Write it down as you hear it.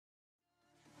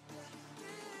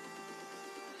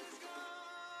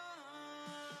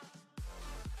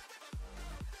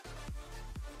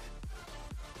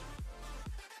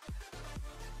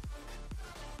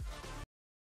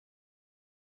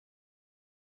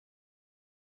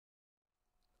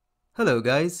Hello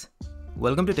guys,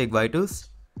 welcome to Tech Vitals.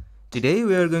 Today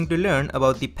we are going to learn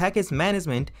about the package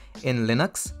management in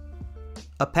Linux.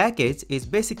 A package is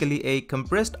basically a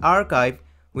compressed archive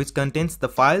which contains the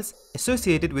files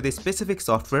associated with a specific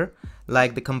software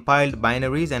like the compiled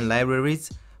binaries and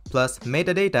libraries plus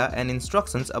metadata and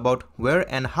instructions about where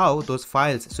and how those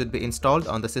files should be installed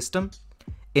on the system.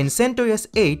 In CentOS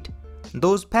 8,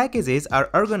 those packages are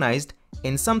organized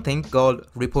in something called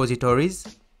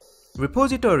repositories.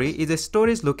 Repository is a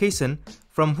storage location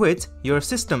from which your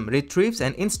system retrieves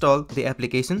and installs the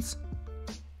applications.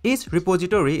 Each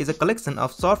repository is a collection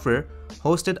of software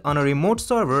hosted on a remote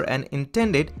server and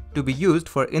intended to be used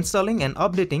for installing and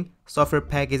updating software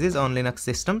packages on Linux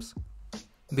systems.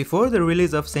 Before the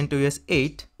release of CentOS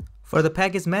 8, for the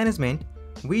package management,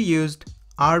 we used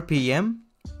RPM,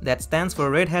 that stands for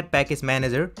RedHat Package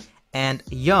Manager, and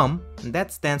Yum,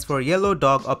 that stands for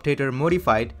Yellowdog Updater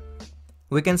Modified.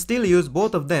 We can still use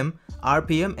both of them,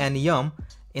 RPM and Yum,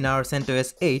 in our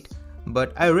CentOS 8,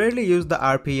 but I rarely use the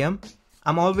RPM.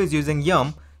 I'm always using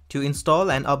Yum to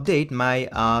install and update my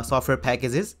software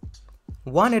packages.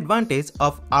 One advantage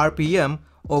of RPM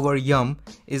over Yum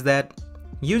is that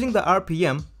using the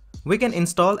RPM, we can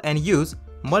install and use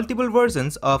multiple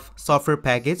versions of software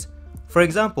package. For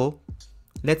example,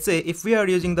 let's say if we are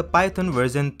using the Python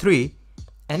version 3,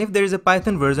 and if there is a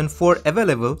Python version 4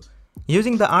 available,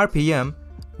 using the RPM,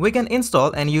 we can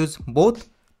install and use both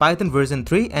Python version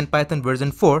 3 and Python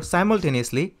version 4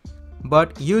 simultaneously,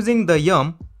 but using the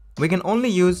Yum, we can only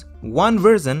use one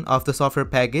version of the software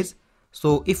package.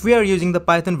 So if we are using the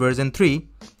Python version 3,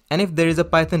 and if there is a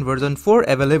Python version 4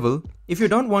 available, if you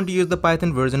don't want to use the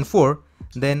Python version 4,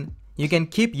 then you can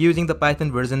keep using the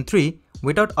Python version 3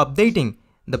 without updating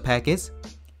the package.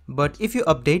 But if you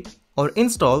update or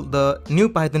install the new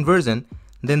Python version,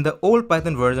 then the old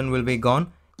Python version will be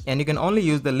gone and you can only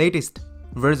use the latest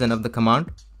version of the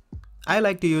command. I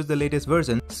like to use the latest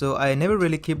version, so I never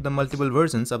really keep the multiple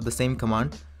versions of the same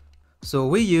command. So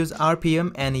we use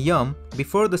RPM and Yum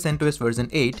before the CentOS version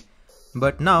 8,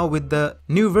 but now with the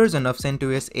new version of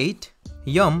CentOS 8,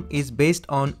 Yum is based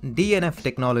on DNF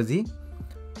technology.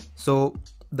 So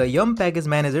the Yum package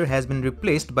manager has been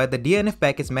replaced by the DNF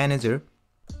package manager.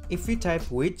 If we type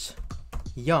which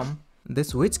Yum,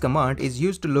 this which command is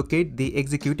used to locate the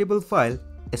executable file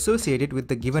associated with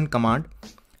the given command.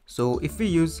 So if we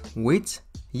use which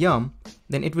Yum,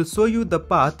 then it will show you the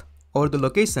path or the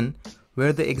location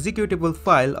where the executable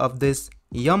file of this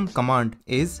Yum command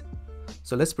is.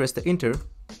 So let's press the enter.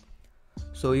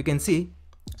 So you can see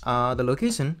the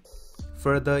location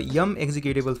for the Yum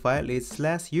executable file is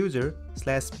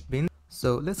 /user/bin.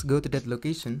 So let's go to that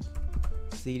location,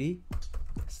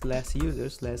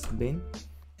 cd/user/bin,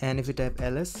 and if we type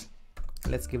ls,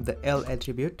 let's give the L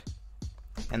attribute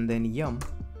and then Yum.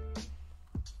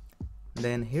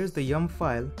 Then here's the Yum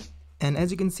file, and as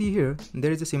you can see here,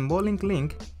 there is a symbolic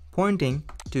link pointing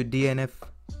to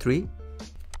DNF3.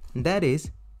 That is,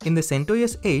 in the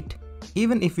CentOS 8,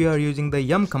 even if we are using the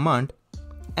Yum command,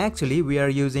 actually we are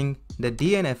using the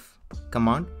DNF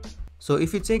command. So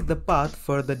if you check the path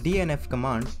for the DNF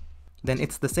command, then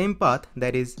it's the same path,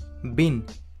 that is bin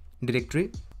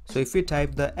directory. So if we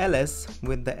type the ls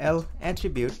with the L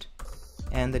attribute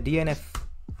and the DNF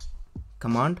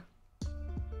command,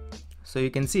 so you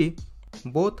can see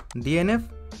both DNF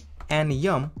and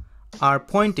Yum are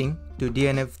pointing to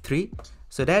DNF3.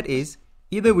 So that is,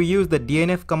 either we use the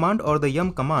DNF command or the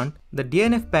Yum command, the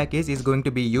DNF package is going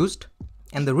to be used.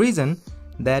 And the reason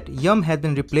that Yum has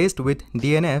been replaced with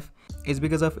DNF is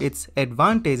because of its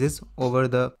advantages over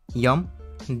the Yum.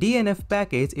 DNF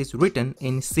package is written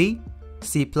in C,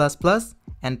 C++,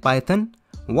 and Python,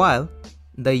 while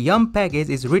the Yum package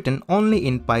is written only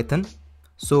in Python.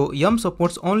 So Yum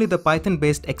supports only the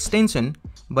Python-based extension,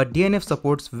 but DNF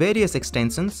supports various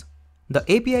extensions. The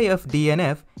API of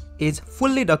DNF is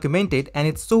fully documented and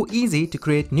it's so easy to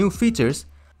create new features,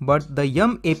 but the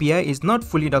Yum API is not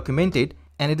fully documented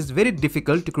and it is very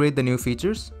difficult to create the new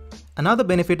features. Another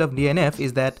benefit of DNF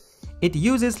is that it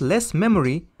uses less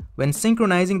memory when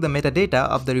synchronizing the metadata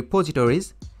of the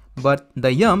repositories, but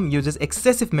the Yum uses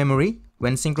excessive memory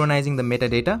when synchronizing the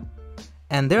metadata.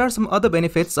 And there are some other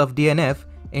benefits of DNF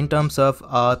in terms of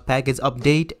package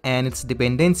update and its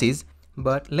dependencies,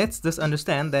 but let's just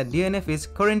understand that DNF is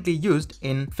currently used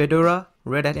in Fedora,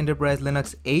 Red Hat Enterprise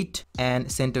Linux 8 and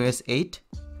CentOS 8.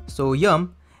 So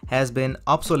Yum has been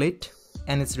obsolete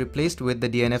and it's replaced with the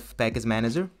DNF package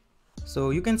manager.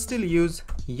 So you can still use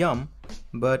Yum,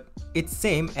 but it's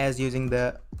same as using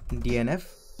the DNF.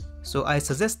 So I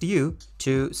suggest you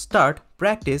to start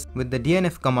practice with the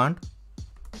DNF command.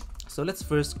 So let's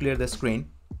first clear the screen.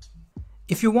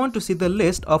 If you want to see the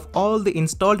list of all the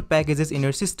installed packages in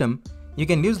your system, you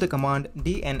can use the command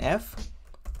DNF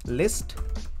list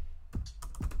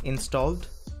installed,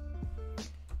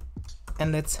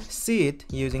 and let's see it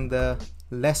using the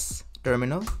less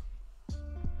terminal.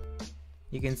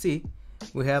 You can see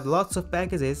we have lots of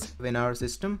packages in our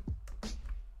system.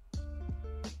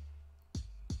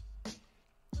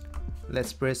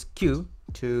 Let's press Q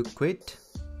to quit.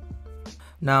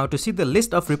 Now to see the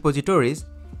list of repositories,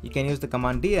 you can use the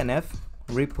command DNF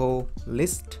repo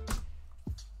list.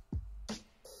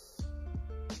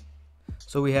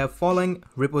 So we have following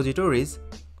repositories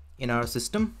in our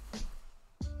system,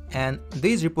 and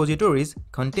these repositories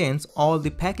contains all the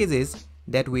packages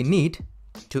that we need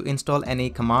to install any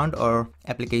command or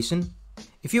application.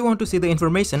 If you want to see the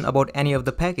information about any of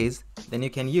the package, then you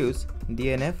can use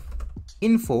DNF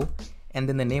info and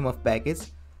then the name of package.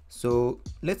 So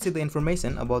let's see the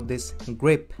information about this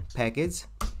grep package.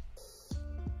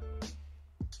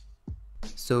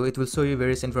 So it will show you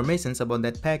various informations about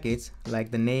that package,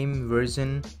 like the name,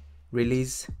 version,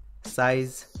 release,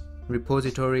 size,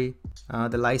 repository,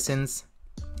 the license,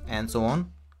 and so on.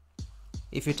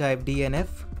 If you type DNF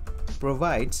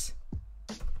provides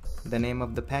the name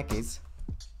of the package,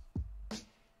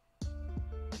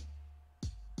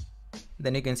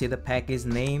 then you can see the package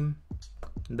name,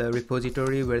 the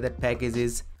repository where that package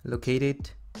is located,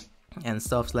 and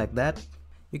stuff like that.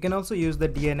 You can also use the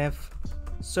DNF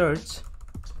search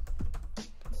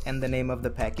and the name of the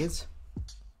package.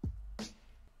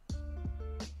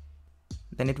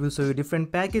 Then it will show you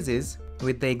different packages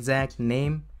with the exact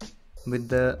name, with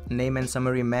the name and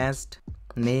summary matched,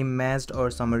 name matched or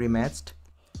summary matched.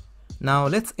 Now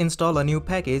let's install a new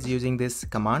package using this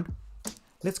command.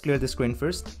 Let's clear the screen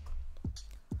first.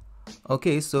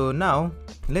 Okay, so now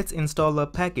let's install a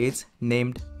package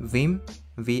named vim,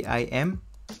 V-I-M.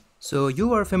 So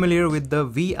you are familiar with the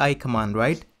vi command,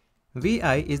 right? Vi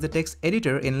is the text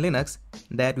editor in Linux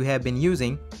that we have been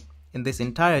using in this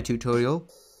entire tutorial.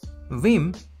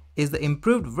 Vim is the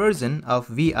improved version of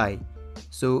vi.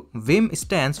 So Vim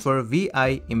stands for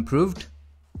vi improved,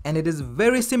 and it is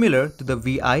very similar to the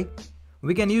vi.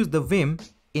 We can use the Vim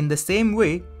in the same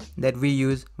way that we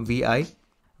use vi.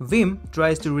 Vim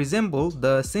tries to resemble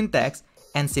the syntax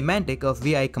and semantic of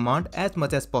vi command as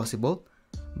much as possible,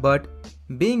 but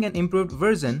being an improved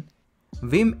version,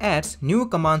 Vim adds new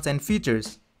commands and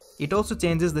features. It also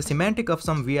changes the semantic of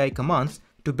some vi commands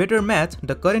to better match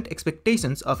the current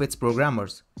expectations of its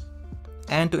programmers.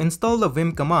 And to install the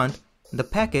Vim command, the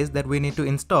package that we need to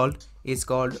install is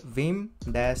called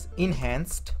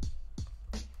vim-enhanced.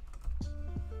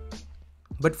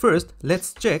 But first,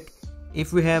 let's check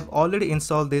if we have already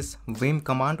installed this vim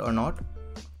command or not.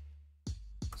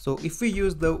 So if we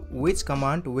use the which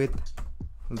command with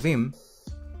vim,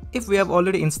 if we have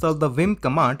already installed the vim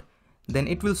command, then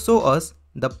it will show us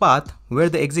the path where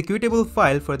the executable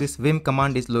file for this vim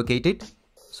command is located.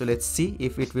 So let's see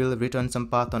if it will return some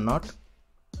path or not.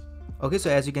 Okay, so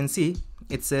as you can see,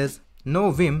 it says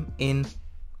no vim in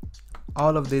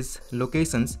all of these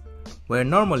locations where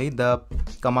normally the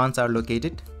commands are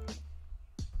located.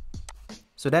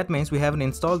 So that means we haven't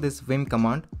installed this vim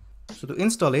command. So to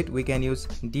install it, we can use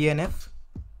DNF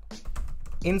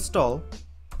install,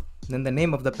 then the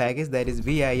name of the package, that is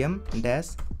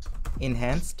vim-enhanced.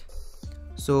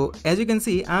 So as you can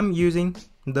see, I'm using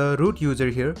the root user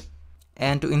here,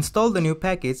 and to install the new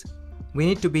package, we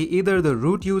need to be either the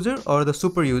root user or the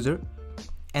super user.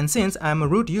 And since I'm a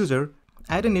root user,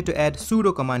 I don't need to add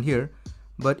sudo command here.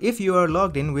 But if you are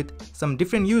logged in with some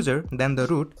different user than the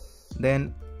root,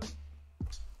 then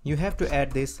you have to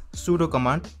add this sudo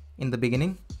command in the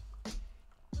beginning.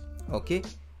 Okay,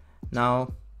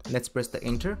 now let's press the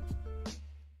enter.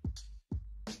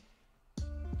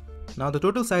 Now the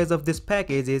total size of this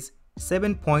package is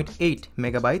 7.8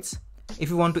 megabytes. If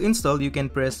you want to install, you can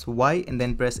press Y and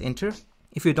then press enter.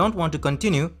 If you don't want to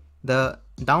continue the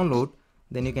download,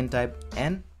 then you can type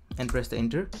N and press the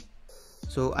enter.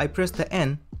 So I pressed the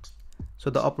N, so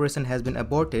the operation has been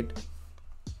aborted.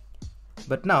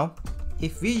 But now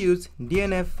if we use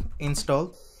DNF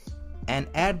install and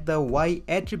add the Y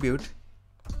attribute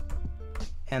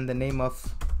and the name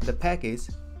of the package,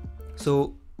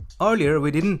 so earlier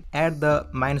we didn't add the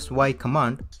 -y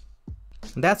command.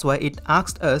 That's why it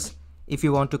asked us if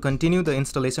you want to continue the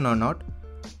installation or not.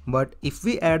 But if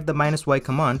we add the -y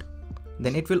command,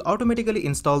 then it will automatically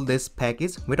install this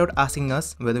package without asking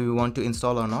us whether we want to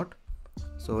install or not.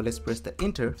 So let's press the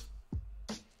enter.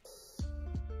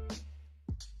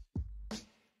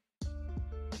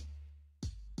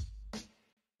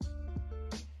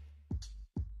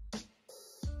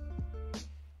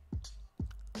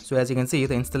 So as you can see,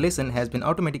 the installation has been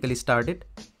automatically started.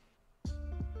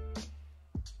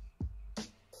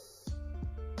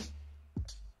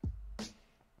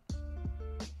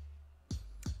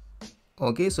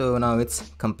 Okay, so now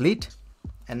it's complete.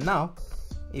 And now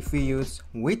if we use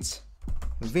which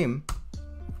vim,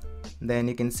 then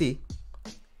you can see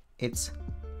it's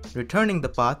returning the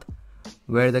path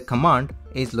where the command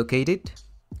is located.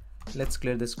 Let's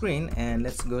clear the screen and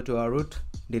let's go to our root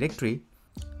directory.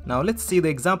 Now let's see the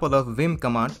example of vim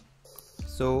command.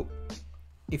 So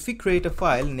if we create a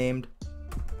file named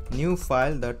new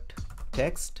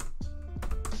file.txt,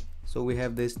 so we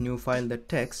have this new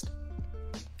file.txt,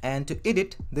 and to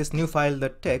edit this new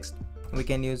file.txt we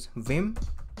can use vim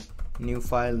new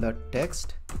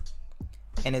file.txt,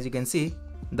 and as you can see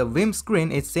the vim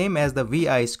screen is same as the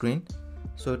vi screen.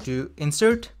 So to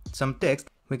insert some text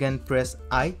we can press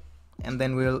I, and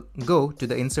then we'll go to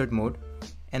the insert mode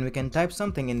and we can type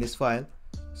something in this file.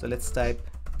 So let's type,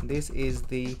 this is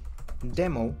the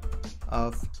demo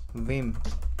of vim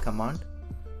command.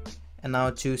 And now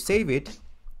to save it,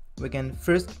 we can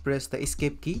first press the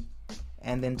escape key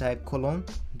and then type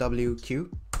 :wq,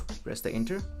 press the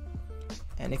enter.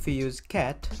 And if you use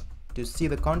cat to see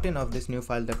the content of this new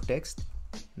file.txt,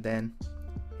 then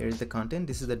here is the content.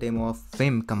 This is the demo of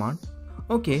vim command.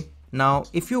 Okay, now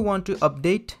if you want to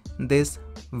update this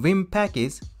vim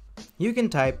package, you can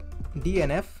type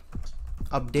DNF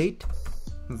update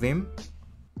vim.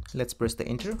 Let's press the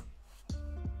enter.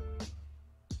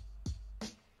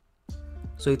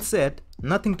 So it said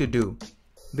nothing to do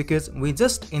because we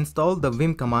just installed the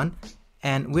vim command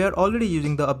and we are already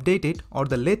using the updated or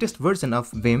the latest version of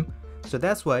vim. So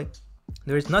that's why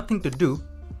there is nothing to do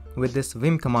with this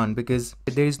vim command, because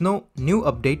there is no new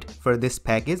update for this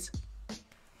package.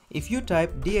 If you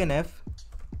type DNF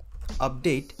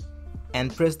update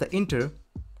and press the enter,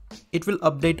 it will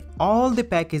update all the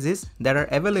packages that are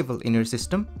available in your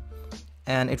system,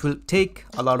 and it will take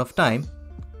a lot of time.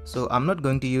 So I'm not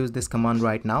going to use this command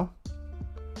right now.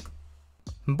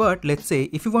 But let's say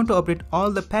if you want to update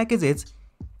all the packages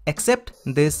except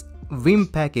this vim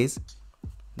package,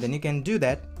 then you can do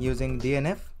that using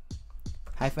DNF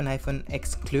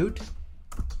 --exclude,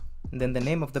 then the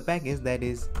name of the package, that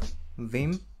is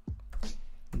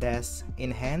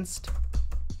vim-enhanced,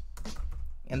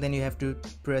 and then you have to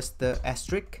press the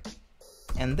asterisk,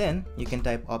 and then you can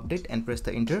type update and press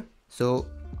the enter. So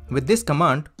with this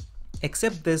command,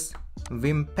 except this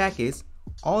vim package,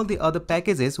 all the other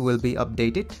packages will be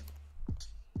updated.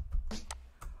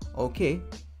 Okay,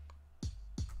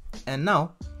 and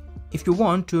now if you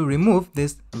want to remove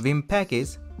this vim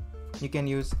package, you can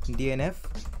use DNF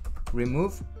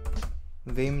remove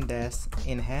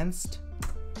vim-enhanced.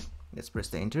 Let's press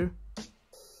the enter.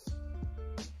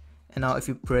 And now if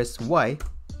you press Y,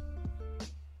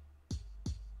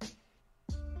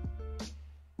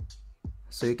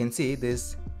 so you can see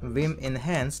this vim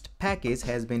enhanced package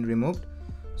has been removed.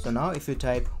 So now if you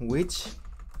type which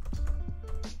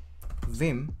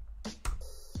vim,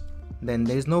 then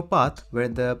there is no path where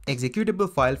the executable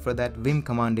file for that vim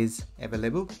command is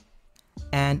available.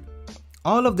 And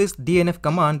all of this DNF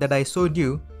command that I showed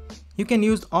you, you can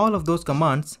use all of those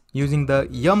commands using the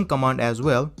yum command as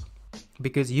well,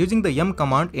 because using the yum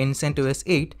command in CentOS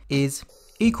 8 is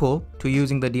equal to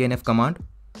using the DNF command.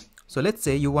 So let's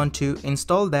say you want to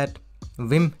install that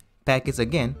vim package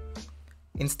again.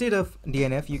 Instead of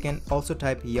DNF, you can also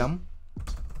type yum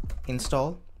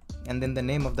install and then the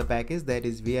name of the package, that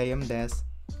is vim-enhanced.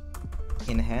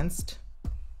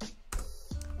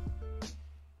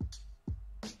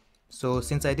 So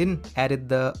since I didn't added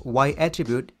the Y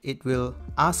attribute, it will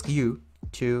ask you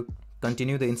to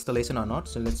continue the installation or not.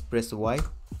 So let's press Y.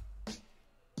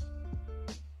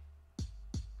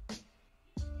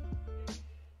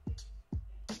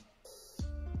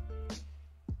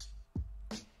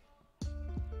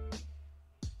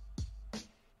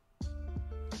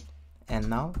 And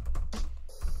now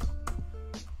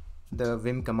the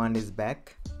vim command is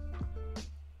back.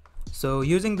 So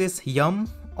using this yum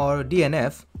or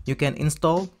DNF, you can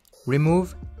install,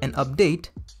 remove and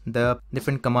update the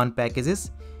different command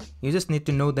packages. You just need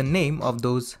to know the name of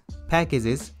those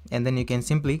packages and then you can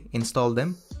simply install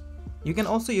them. You can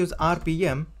also use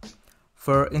RPM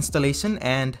for installation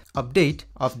and update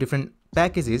of different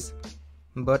packages,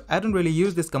 but I don't really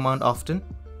use this command often.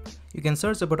 You can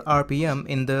search about RPM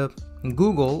in the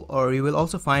Google, or you will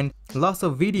also find lots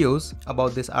of videos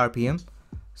about this RPM.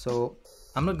 So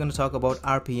I'm not going to talk about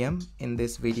RPM in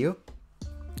this video.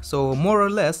 So more or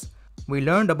less, we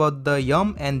learned about the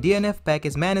Yum and DNF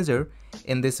package manager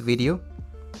in this video.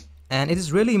 And it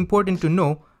is really important to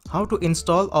know how to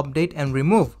install, update and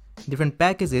remove different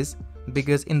packages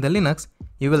because in the Linux,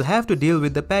 you will have to deal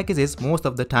with the packages most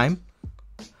of the time.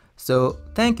 So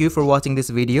thank you for watching this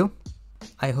video.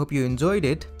 I hope you enjoyed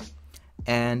it,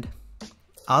 and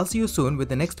I'll see you soon with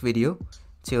the next video.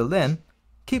 Till then,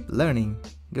 keep learning.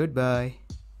 Goodbye.